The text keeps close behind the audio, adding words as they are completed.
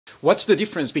What's the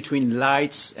difference between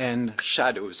lights and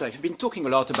shadows? I've been talking a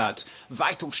lot about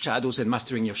vital shadows and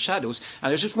mastering your shadows,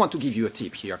 and I just want to give you a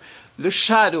tip here. The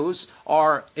shadows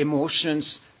are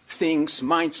emotions, things,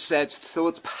 mindsets,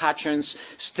 thought patterns,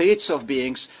 states of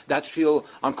beings that feel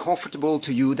uncomfortable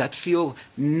to you, that feel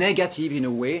negative in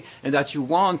a way, and that you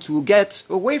want to get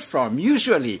away from,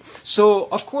 usually. So,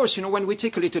 of course, you know, when we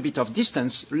take a little bit of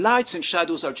distance, lights and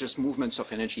shadows are just movements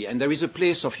of energy, and there is a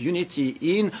place of unity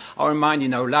in our mind,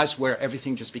 in our lives, where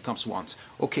everything just becomes one.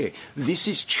 Okay, this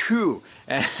is true.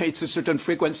 It's a certain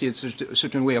frequency, it's a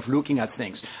certain way of looking at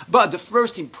things. But the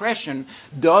first impression,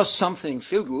 does something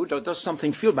feel good or does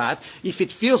something feel bad? If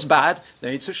it feels bad,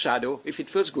 then it's a shadow. If it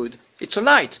feels good, it's a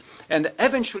light. And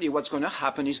eventually what's going to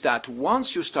happen is that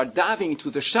once you start diving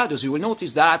into the shadows, you will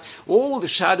notice that all the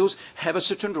shadows have a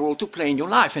certain role to play in your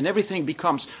life, and everything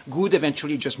becomes good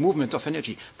eventually, just movement of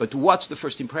energy. But what's the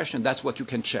first impression? That's what you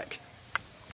can check.